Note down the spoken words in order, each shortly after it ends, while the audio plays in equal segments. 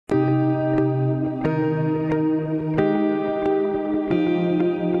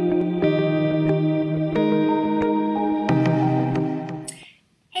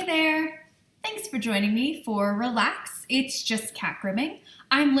ready for relax. It's Just Cat Grooming.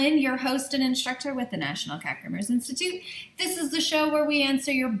 I'm Lynn, your host and instructor with the National Cat Groomers Institute. This is the show where we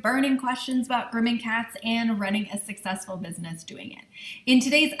answer your burning questions about grooming cats and running a successful business doing it. In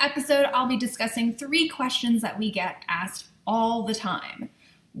today's episode, I'll be discussing 3 questions that we get asked all the time.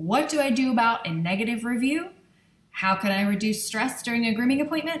 What do I do about a negative review? How can I reduce stress during a grooming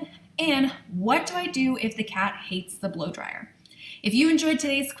appointment? And what do I do if the cat hates the blow dryer? If you enjoyed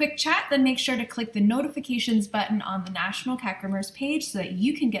today's quick chat, then make sure to click the notifications button on the National Cat Groomers page so that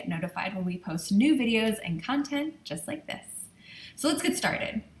you can get notified when we post new videos and content just like this. So let's get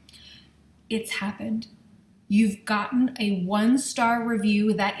started. It's happened. You've gotten a 1-star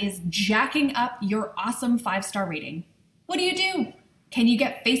review that is jacking up your awesome 5-star rating. What do you do? Can you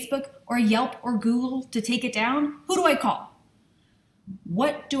get Facebook or Yelp or Google to take it down? Who do I call?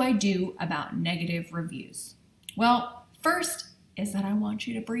 What do I do about negative reviews? Well, first is that I want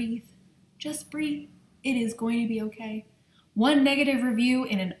you to breathe. Just breathe. It is going to be okay. One negative review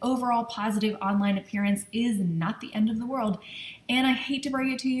in an overall positive online appearance is not the end of the world. And I hate to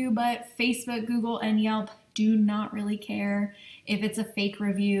break it to you, but Facebook, Google, and Yelp do not really care if it's a fake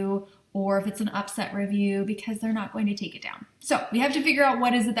review or if it's an upset review because they're not going to take it down. So we have to figure out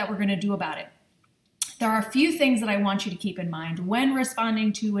what is it that we're going to do about it. There are a few things that I want you to keep in mind when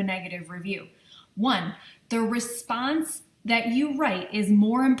responding to a negative review. 1, the response that you write is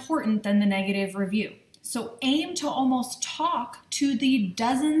more important than the negative review. So aim to almost talk to the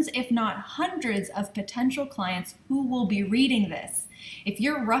dozens, if not hundreds, of potential clients who will be reading this. If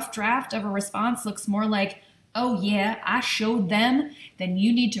your rough draft of a response looks more like, oh yeah, I showed them, then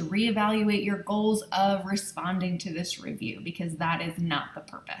you need to reevaluate your goals of responding to this review because that is not the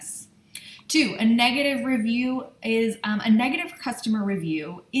purpose. 2, a negative customer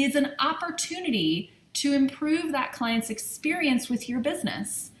review is an opportunity to improve that client's experience with your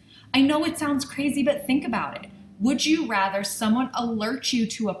business. I know it sounds crazy, but think about it. Would you rather someone alert you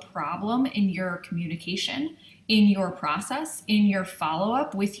to a problem in your communication, in your process, in your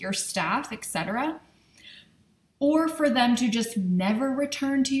follow-up with your staff, etc., or for them to just never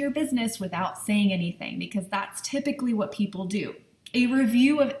return to your business without saying anything? Because that's typically what people do. A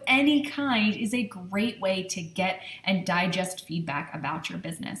review of any kind is a great way to get and digest feedback about your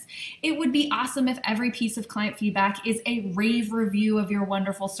business. It would be awesome if every piece of client feedback is a rave review of your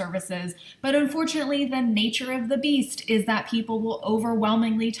wonderful services, but unfortunately the nature of the beast is that people will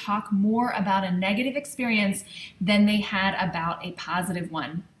overwhelmingly talk more about a negative experience than they had about a positive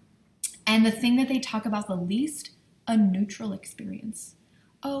one. And the thing that they talk about the least, a neutral experience.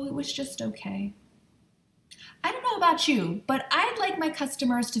 Oh, it was just okay. I don't know about you, but I'd like my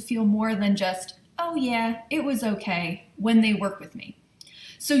customers to feel more than just, oh yeah, it was okay, when they work with me.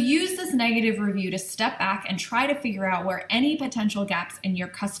 So use this negative review to step back and try to figure out where any potential gaps in your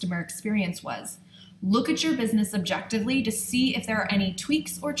customer experience was. Look at your business objectively to see if there are any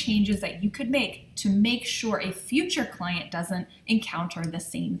tweaks or changes that you could make to make sure a future client doesn't encounter the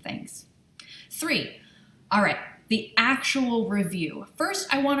same things. 3, all right. The actual review.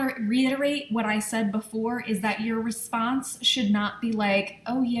 First, I want to reiterate what I said before is that your response should not be like,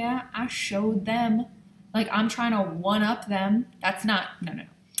 oh yeah, I showed them. Like I'm trying to one-up them. That's not, no.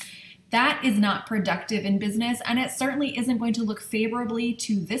 That is not productive in business, and it certainly isn't going to look favorably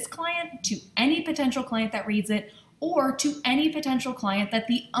to this client, to any potential client that reads it, or to any potential client that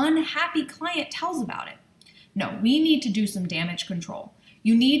the unhappy client tells about it. No, we need to do some damage control.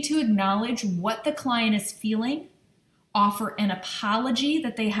 You need to acknowledge what the client is feeling, offer an apology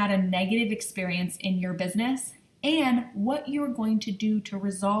that they had a negative experience in your business, and what you're going to do to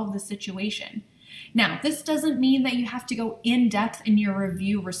resolve the situation. Now, this doesn't mean that you have to go in depth in your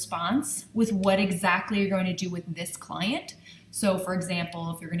review response with what exactly you're going to do with this client. So for example,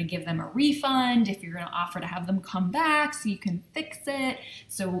 if you're going to give them a refund, if you're going to offer to have them come back so you can fix it,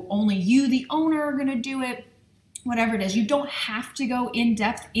 so only you, the owner, are going to do it. Whatever it is, you don't have to go in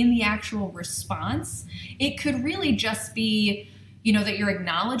depth in the actual response. It could really just be, that you're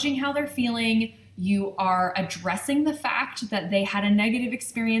acknowledging how they're feeling, you are addressing the fact that they had a negative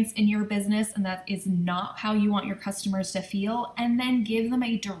experience in your business and that is not how you want your customers to feel, and then give them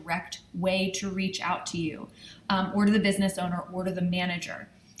a direct way to reach out to you or to the business owner or to the manager.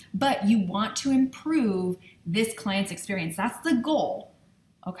 But you want to improve this client's experience. That's the goal,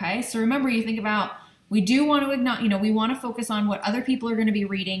 okay? So remember, you think about, we do want to acknowledge, we want to focus on what other people are going to be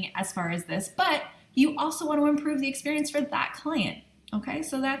reading as far as this, but you also want to improve the experience for that client. Okay,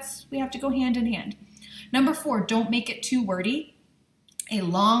 so we have to go hand in hand. Number 4, don't make it too wordy. A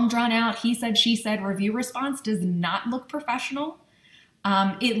long drawn out he said, she said review response does not look professional.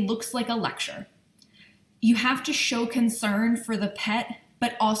 It looks like a lecture. You have to show concern for the pet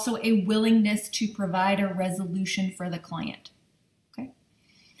but also a willingness to provide a resolution for the client. Okay.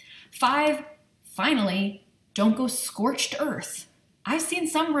 5, finally, don't go scorched earth. I've seen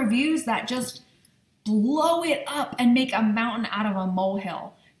some reviews that just blow it up and make a mountain out of a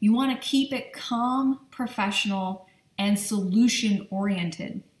molehill. You want to keep it calm, professional, and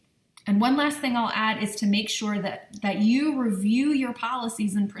solution-oriented. And one last thing I'll add is to make sure that you review your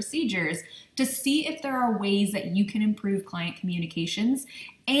policies and procedures to see if there are ways that you can improve client communications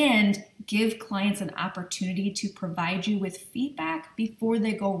and give clients an opportunity to provide you with feedback before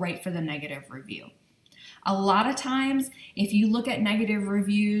they go right for the negative review. A lot of times, if you look at negative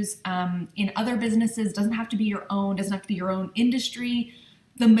reviews in other businesses, doesn't have to be your own, doesn't have to be your own industry,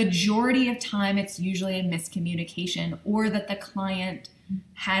 the majority of time it's usually a miscommunication, or that the client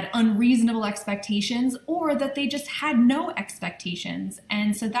had unreasonable expectations, or that they just had no expectations.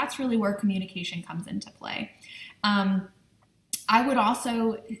 And so that's really where communication comes into play. I would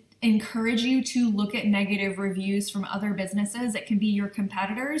also encourage you to look at negative reviews from other businesses. It can be your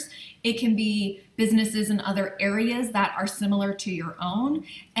competitors. It can be businesses in other areas that are similar to your own.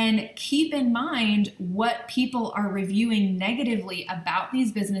 And keep in mind what people are reviewing negatively about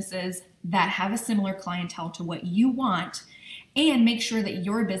these businesses that have a similar clientele to what you want, and make sure that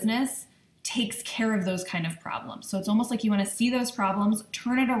your business takes care of those kind of problems. So it's almost like you want to see those problems,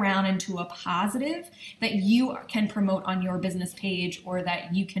 turn it around into a positive that you can promote on your business page, or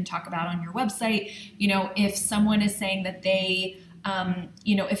that you can talk about on your website. You know, if someone is saying that they,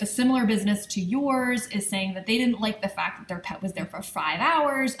 if a similar business to yours is saying that they didn't like the fact that their pet was there for 5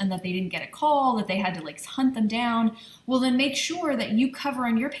 hours and that they didn't get a call, that they had to like hunt them down, well, then make sure that you cover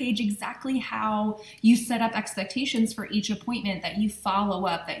on your page exactly how you set up expectations for each appointment, that you follow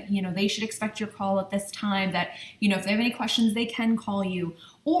up, that, they should expect your call at this time, that, if they have any questions, they can call you.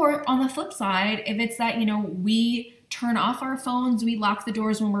 Or on the flip side, if it's that, we turn off our phones, we lock the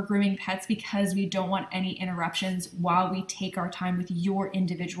doors when we're grooming pets because we don't want any interruptions while we take our time with your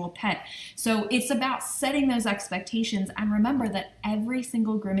individual pet. So it's about setting those expectations, and remember that every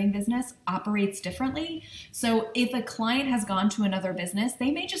single grooming business operates differently. So if a client has gone to another business,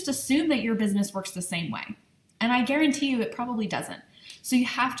 they may just assume that your business works the same way. And I guarantee you it probably doesn't. So you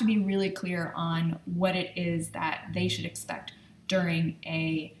have to be really clear on what it is that they should expect during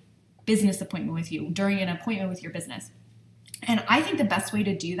a business appointment with you, during an appointment with your business. And I think the best way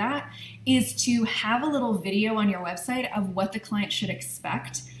to do that is to have a little video on your website of what the client should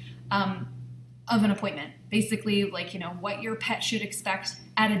expect of an appointment. Basically, like, what your pet should expect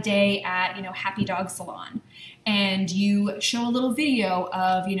at a day at, Happy Dog Salon. And you show a little video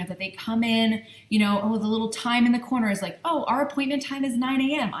of, that they come in, the little time in the corner is like, oh, our appointment time is 9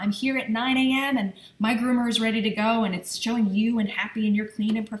 a.m. I'm here at 9 a.m. and my groomer is ready to go, and it's showing you and happy and you're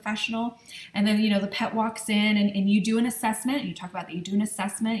clean and professional. And then, the pet walks in and you do an assessment. You talk about that you do an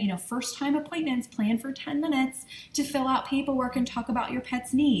assessment, first time appointments, plan for 10 minutes to fill out paperwork and talk about your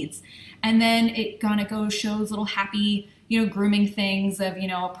pet's needs. And then it kind of shows little happy, grooming things of,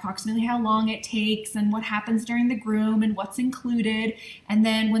 approximately how long it takes and what happens during the groom and what's included. And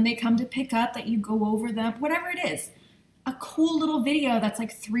then when they come to pick up, that you go over them, whatever it is. A cool little video that's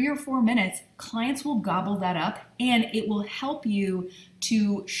like 3 or 4 minutes, clients will gobble that up, and it will help you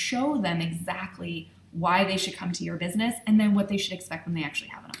to show them exactly why they should come to your business and then what they should expect when they actually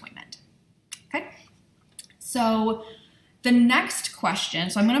have an appointment. Okay, so the next question,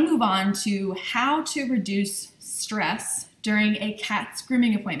 so I'm going to move on to how to reduce stress during a cat's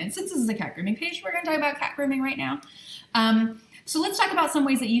grooming appointment. Since this is a cat grooming page, we're going to talk about cat grooming right now. So let's talk about some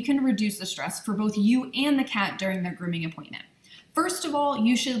ways that you can reduce the stress for both you and the cat during their grooming appointment. First of all,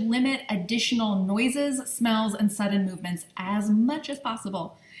 you should limit additional noises, smells, and sudden movements as much as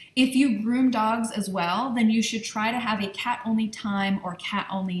possible. If you groom dogs as well, then you should try to have a cat-only time or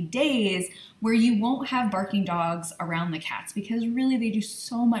cat-only days where you won't have barking dogs around the cats, because really they do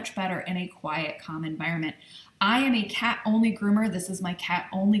so much better in a quiet, calm environment. I am a cat-only groomer. This is my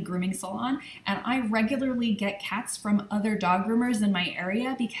cat-only grooming salon, and I regularly get cats from other dog groomers in my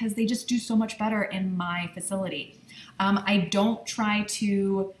area because they just do so much better in my facility. I don't try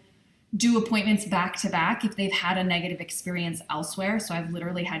to do appointments back to back if they've had a negative experience elsewhere. So I've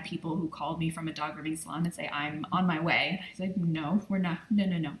literally had people who called me from a dog grooming salon and say, I'm on my way. I was like, no, we're not.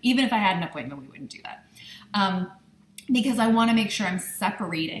 No. Even if I had an appointment, we wouldn't do that. Because I want to make sure I'm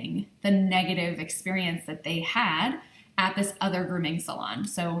separating the negative experience that they had at this other grooming salon.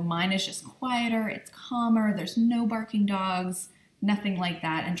 So mine is just quieter, it's calmer, there's no barking dogs, nothing like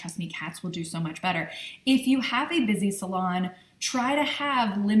that. And trust me, cats will do so much better. If you have a busy salon, try to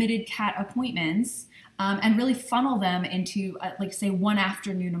have limited cat appointments and really funnel them into, like, say, one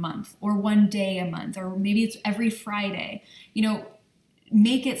afternoon a month or one day a month, or maybe it's every Friday.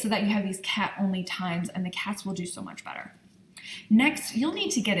 make it so that you have these cat-only times, and the cats will do so much better. Next, you'll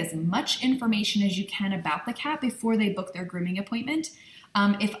need to get as much information as you can about the cat before they book their grooming appointment.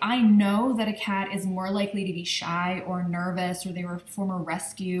 If I know that a cat is more likely to be shy or nervous, or they were from a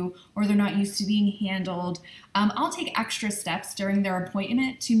rescue, or they're not used to being handled, I'll take extra steps during their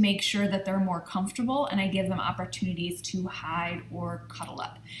appointment to make sure that they're more comfortable, and I give them opportunities to hide or cuddle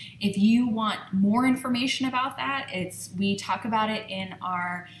up. If you want more information about that, we talk about it in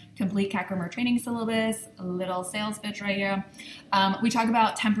our Complete Cat Groomer Training Syllabus, a little sales pitch right here. We talk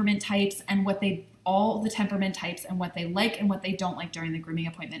about temperament types and all the temperament types and what they like and what they don't like during the grooming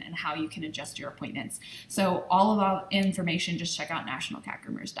appointment, and how you can adjust your appointments. So all of our information, just check out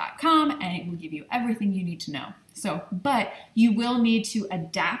nationalcatgroomers.com, and it will give you everything you need to know. But you will need to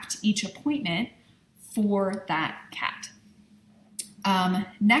adapt each appointment for that cat.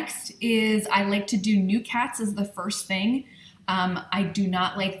 Next is, I like to do new cats as the first thing. I do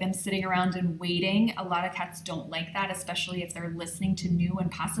not like them sitting around and waiting. A lot of cats don't like that, especially if they're listening to new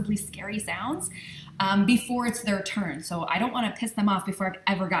and possibly scary sounds before it's their turn. So I don't want to piss them off before I've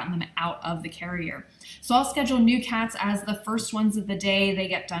ever gotten them out of the carrier. So I'll schedule new cats as the first ones of the day. They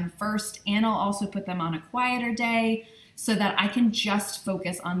get done first, and I'll also put them on a quieter day so that I can just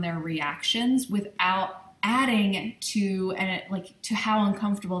focus on their reactions without adding to how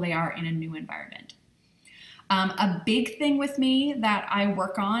uncomfortable they are in a new environment. A big thing with me that I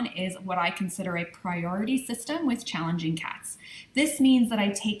work on is what I consider a priority system with challenging cats. This means that I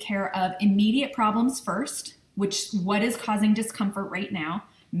take care of immediate problems first, what is causing discomfort right now: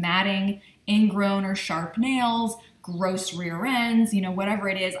 matting, ingrown or sharp nails, gross rear ends, whatever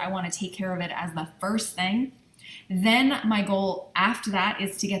it is, I want to take care of it as the first thing. Then my goal after that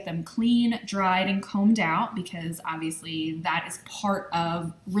is to get them clean, dried, and combed out, because obviously that is part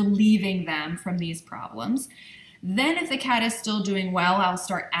of relieving them from these problems. Then if the cat is still doing well, I'll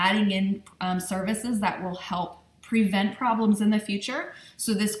start adding in services that will help prevent problems in the future.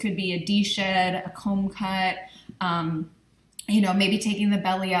 So this could be a deshed, a comb cut, maybe taking the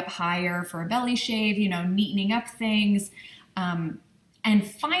belly up higher for a belly shave, neatening up things. And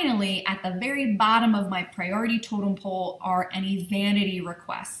finally, at the very bottom of my priority totem pole are any vanity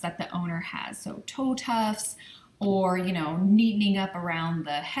requests that the owner has. So toe tufts, or, neatening up around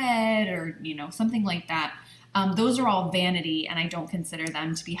the head, or, something like that. Those are all vanity, and I don't consider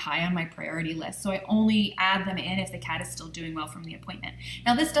them to be high on my priority list. So I only add them in if the cat is still doing well from the appointment.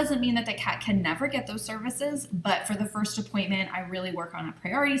 Now, this doesn't mean that the cat can never get those services, but for the first appointment, I really work on a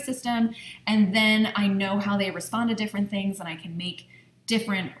priority system, and then I know how they respond to different things, and I can make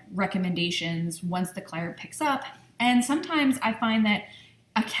different recommendations once the client picks up. And sometimes I find that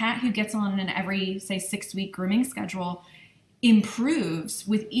a cat who gets on an every, say, 6-week grooming schedule improves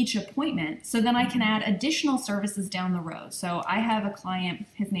with each appointment. So then I can add additional services down the road. So I have a client,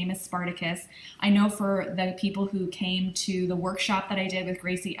 his name is Spartacus. I know for the people who came to the workshop that I did with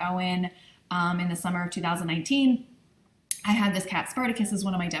Gracie Owen in the summer of 2019, I had this cat, Spartacus, as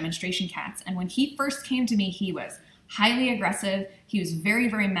one of my demonstration cats. And when he first came to me, he was highly aggressive. He was very,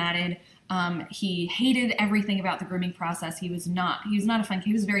 very matted. He hated everything about the grooming process. He was not a fun cat.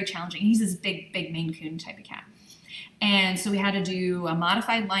 He was very challenging. He's this big, big Maine Coon type of cat. And so we had to do a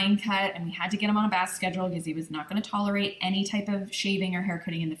modified line cut, and we had to get him on a bath schedule because he was not going to tolerate any type of shaving or hair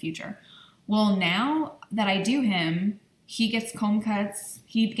cutting in the future. Well, now that I do him, he gets comb cuts,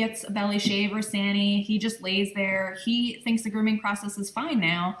 he gets a belly shave or sani, he just lays there. He thinks the grooming process is fine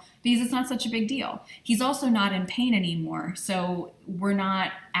now because it's not such a big deal. He's also not in pain anymore, so we're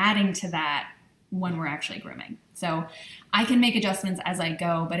not adding to that when we're actually grooming. So I can make adjustments as I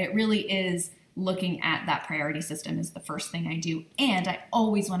go, but it really is looking at that priority system is the first thing I do. And I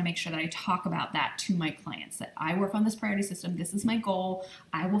always want to make sure that I talk about that to my clients, that I work on this priority system. This is my goal.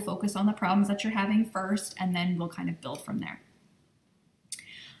 I will focus on the problems that you're having first, and then we'll kind of build from there.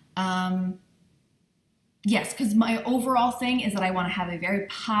 Yes, because my overall thing is that I want to have a very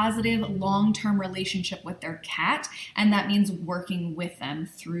positive long-term relationship with their cat, and that means working with them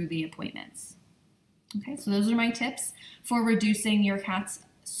through the appointments. Okay, so those are my tips for reducing your cat's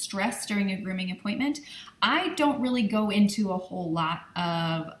stress during a grooming appointment. I don't really go into a whole lot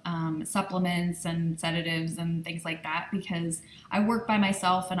of supplements and sedatives and things like that because I work by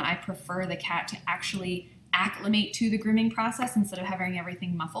myself and I prefer the cat to actually acclimate to the grooming process instead of having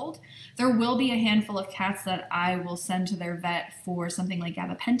everything muffled. There will be a handful of cats that I will send to their vet for something like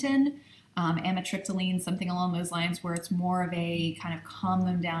gabapentin, amitriptyline, something along those lines, where it's more of a kind of calm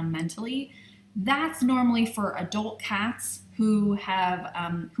them down mentally. That's normally for adult cats who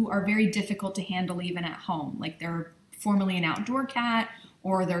are very difficult to handle even at home. Like they're formerly an outdoor cat,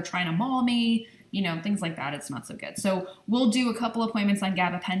 or they're trying to maul me. things like that, it's not so good. So we'll do a couple appointments on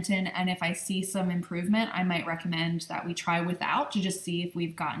gabapentin, and if I see some improvement, I might recommend that we try without to just see if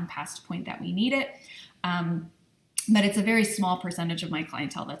we've gotten past a point that we need it. But it's a very small percentage of my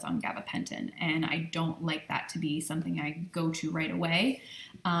clientele that's on gabapentin, and I don't like that to be something I go to right away.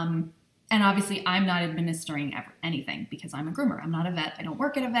 And obviously, I'm not administering anything because I'm a groomer. I'm not a vet. I don't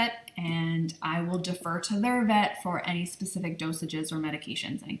work at a vet, and I will defer to their vet for any specific dosages or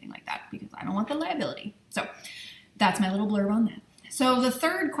medications, anything like that, because I don't want the liability. So that's my little blurb on that. So the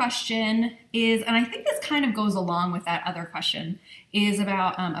third question is, and I think this kind of goes along with that other question, is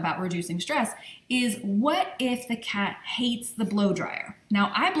about reducing stress, is what if the cat hates the blow dryer?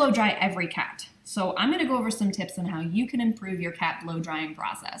 Now, I blow dry every cat. So I'm gonna go over some tips on how you can improve your cat blow drying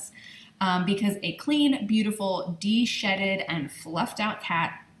process. Because a clean, beautiful, de-shedded and fluffed out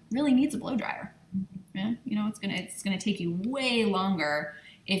cat really needs a blow dryer. Yeah? It's gonna take you way longer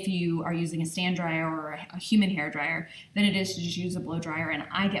if you are using a stand dryer or a human hair dryer than it is to just use a blow dryer, and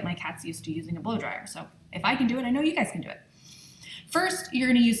I get my cats used to using a blow dryer. So if I can do it, I know you guys can do it. First, you're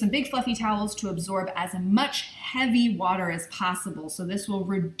gonna use some big fluffy towels to absorb as much heavy water as possible, so this will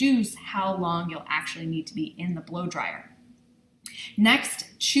reduce how long you'll actually need to be in the blow dryer.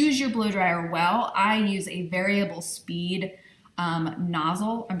 Next, choose your blow dryer well. I use a variable speed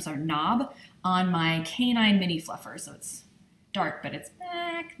knob on my canine mini fluffer, so it's dark, but it's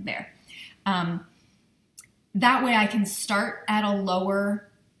back there. That way I can start at a lower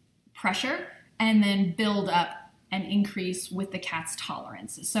pressure and then build up and increase with the cat's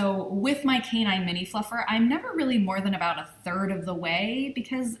tolerance. So with my canine mini fluffer, I'm never really more than about 1/3 of the way,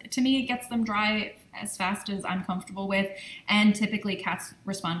 because to me it gets them dry as fast as I'm comfortable with, and typically cats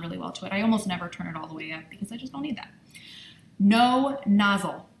respond really well to it. I almost never turn it all the way up because I just don't need that. No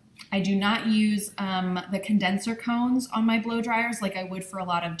nozzle. I do not use the condenser cones on my blow dryers like I would for a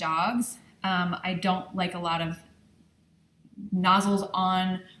lot of dogs. I don't like a lot of nozzles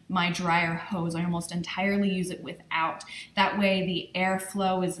on my dryer hose. I almost entirely use it without. That way the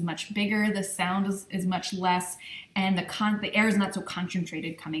airflow is much bigger, the sound is much less, and the air is not so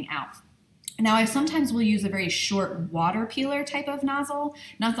concentrated coming out. Now, I sometimes will use a very short water peeler type of nozzle,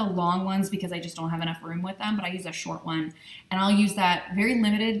 not the long ones because I just don't have enough room with them, but I use a short one, and I'll use that very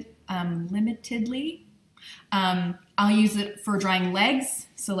limitedly. I'll use it for drying legs,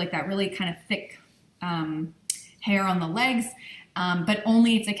 so like that really kind of thick hair on the legs, but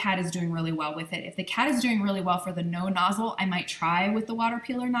only if the cat is doing really well with it. If the cat is doing really well for the no nozzle, I might try with the water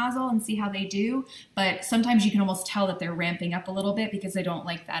peeler nozzle and see how they do, but sometimes you can almost tell that they're ramping up a little bit because they don't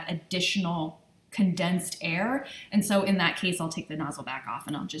like that additional condensed air, and so in that case I'll take the nozzle back off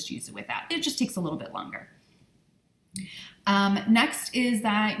and I'll just use it without. It just takes a little bit longer. Next is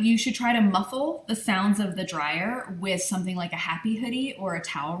that you should try to muffle the sounds of the dryer with something like a happy hoodie or a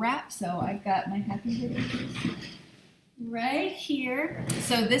towel wrap. So I've got my happy hoodie right here.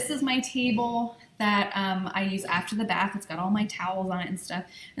 So this is my table that I use after the bath. It's got all my towels on it and stuff.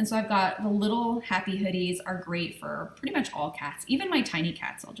 And so I've got the little happy hoodies are great for pretty much all cats. Even my tiny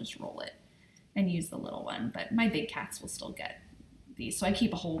cats, I'll just roll it and use the little one, but my big cats will still get these. So I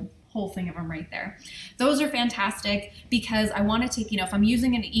keep a whole thing of them right there. Those are fantastic because I want to take, if I'm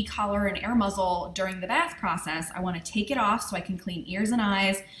using an e-collar and air muzzle during the bath process, I want to take it off so I can clean ears and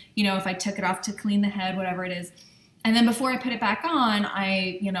eyes, if I took it off to clean the head, whatever it is. And then before I put it back on,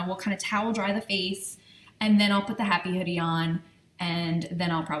 I, will kind of towel dry the face, and then I'll put the happy hoodie on, and then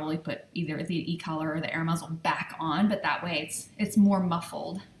I'll probably put either the e-collar or the air muzzle back on, but that way it's more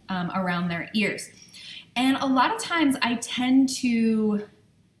muffled around their ears. And a lot of times I tend to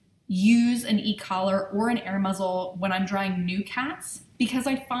use an e-collar or an air muzzle when I'm drying new cats, because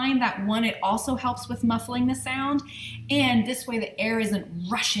I find that one, it also helps with muffling the sound, and this way the air isn't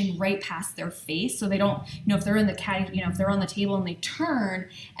rushing right past their face, so they don't, if they're in the cat, if they're on the table and they turn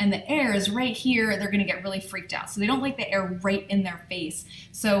and the air is right here, they're gonna get really freaked out. So they don't like the air right in their face.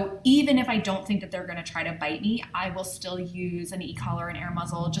 So even if I don't think that they're gonna try to bite me, I will still use an e-collar and air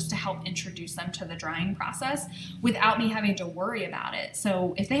muzzle just to help introduce them to the drying process without me having to worry about it.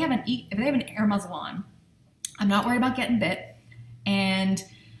 So if they have an air muzzle on, I'm not worried about getting bit, and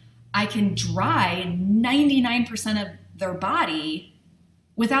I can dry 99% of their body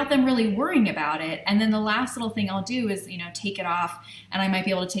without them really worrying about it. And then the last little thing I'll do is, take it off, and I might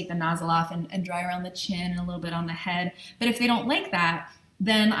be able to take the nozzle off and dry around the chin and a little bit on the head. But if they don't like that,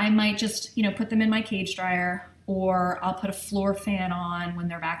 then I might just, put them in my cage dryer, or I'll put a floor fan on when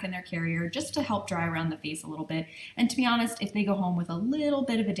they're back in their carrier just to help dry around the face a little bit. And to be honest, if they go home with a little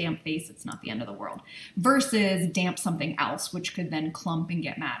bit of a damp face, it's not the end of the world, versus damp something else, which could then clump and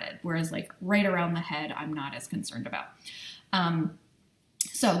get matted. Whereas like right around the head, I'm not as concerned about.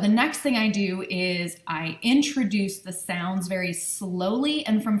 So the next thing I do is I introduce the sounds very slowly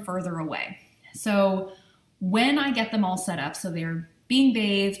and from further away. So when I get them all set up, so they're being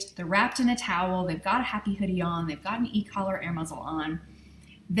bathed, they're wrapped in a towel, they've got a happy hoodie on, they've got an e-collar air muzzle on,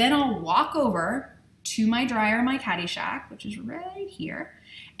 then I'll walk over to my dryer, my caddy shack, which is right here,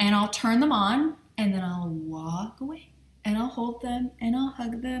 and I'll turn them on, and then I'll walk away. And I'll hold them, and I'll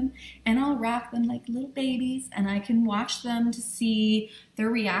hug them, and I'll rock them like little babies, and I can watch them to see their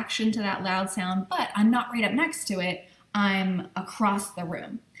reaction to that loud sound, but I'm not right up next to it, I'm across the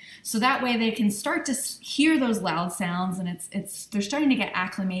room. So that way they can start to hear those loud sounds, and they're starting to get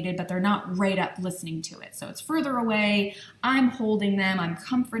acclimated, but they're not right up listening to it. So it's further away, I'm holding them, I'm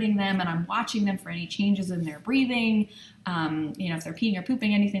comforting them, and I'm watching them for any changes in their breathing, if they're peeing or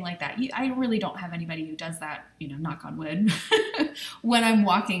pooping, anything like that. I really don't have anybody who does that, knock on wood, when I'm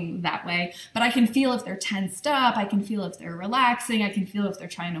walking that way, but I can feel if they're tensed up, I can feel if they're relaxing, I can feel if they're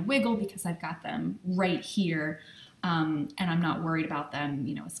trying to wiggle because I've got them right here. And I'm not worried about them,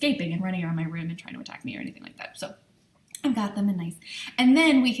 escaping and running around my room and trying to attack me or anything like that. So I've got them and nice. And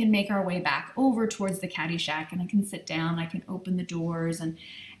then we can make our way back over towards the caddy shack, and I can sit down, I can open the doors, and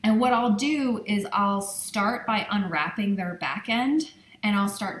what I'll do is I'll start by unwrapping their back end, and I'll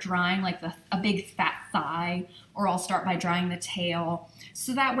start drying like a big fat thigh, or I'll start by drying the tail.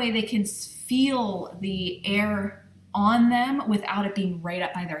 So that way they can feel the air on them without it being right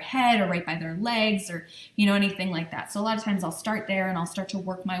up by their head or right by their legs or, anything like that. So a lot of times I'll start there and I'll start to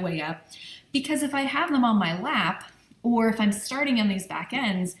work my way up, because if I have them on my lap, or if I'm starting on these back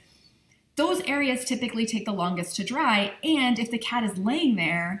ends, those areas typically take the longest to dry. And if the cat is laying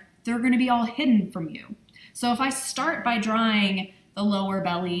there, they're going to be all hidden from you. So if I start by drying the lower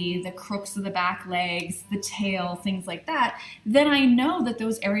belly, the crooks of the back legs, the tail, things like that, then I know that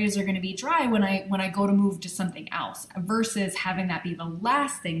those areas are going to be dry when I go to move to something else, versus having that be the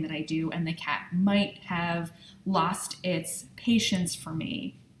last thing that I do, and the cat might have lost its patience for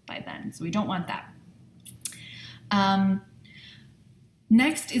me by then. So we don't want that.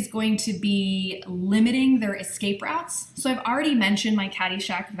 Next is going to be limiting their escape routes. So I've already mentioned my caddy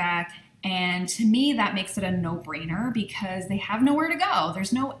shack vac, and to me that makes it a no-brainer, because they have nowhere to go.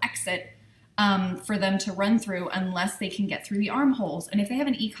 There's no exit for them to run through unless they can get through the armholes. And if they have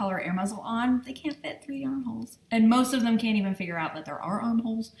an e-collar air muzzle on, they can't fit through the armholes. And most of them can't even figure out that there are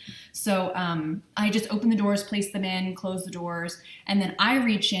armholes. So I just open the doors, place them in, close the doors, and then I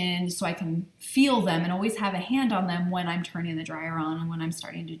reach in so I can feel them and always have a hand on them when I'm turning the dryer on and when I'm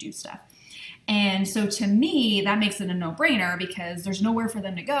starting to do stuff. And so to me, that makes it a no-brainer, because there's nowhere for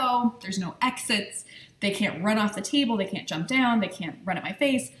them to go. There's no exits. They can't run off the table. They can't jump down. They can't run at my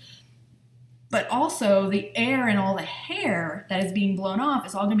face. But also the air and all the hair that is being blown off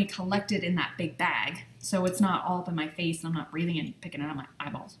is all going to be collected in that big bag. So it's not all up in my face and I'm not breathing and picking it on my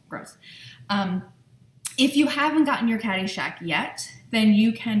eyeballs. Gross. If you haven't gotten your caddy shack yet, then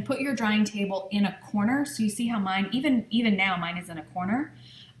you can put your drying table in a corner. So you see how mine, even now, mine is in a corner.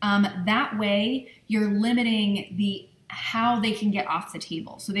 That way you're limiting how they can get off the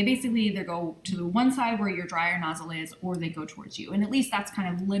table. So they basically either go to the one side where your dryer nozzle is, or they go towards you. And at least that's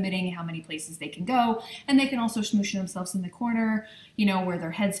kind of limiting how many places they can go. And they can also smoosh themselves in the corner, where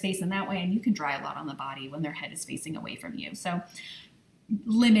their head's facing that way. And you can dry a lot on the body when their head is facing away from you. So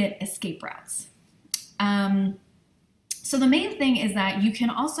limit escape routes. So the main thing is that you can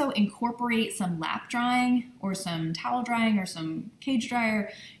also incorporate some lap drying or some towel drying or some cage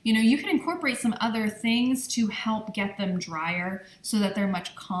dryer. You can incorporate some other things to help get them drier so that they're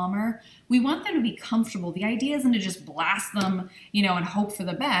much calmer. We want them to be comfortable. The idea isn't to just blast them, and hope for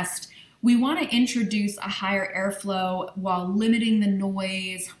the best. We want to introduce a higher airflow while limiting the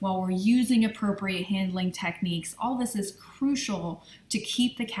noise, while we're using appropriate handling techniques. All this is crucial to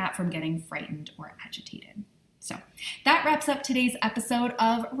keep the cat from getting frightened or agitated. So that wraps up today's episode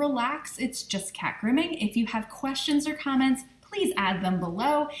of Relax, It's Just Cat Grooming. If you have questions or comments, please add them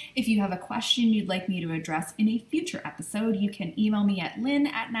below. If you have a question you'd like me to address in a future episode, you can email me at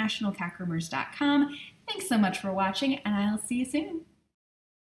lynn@nationalcatgroomers.com. Thanks so much for watching, and I'll see you soon.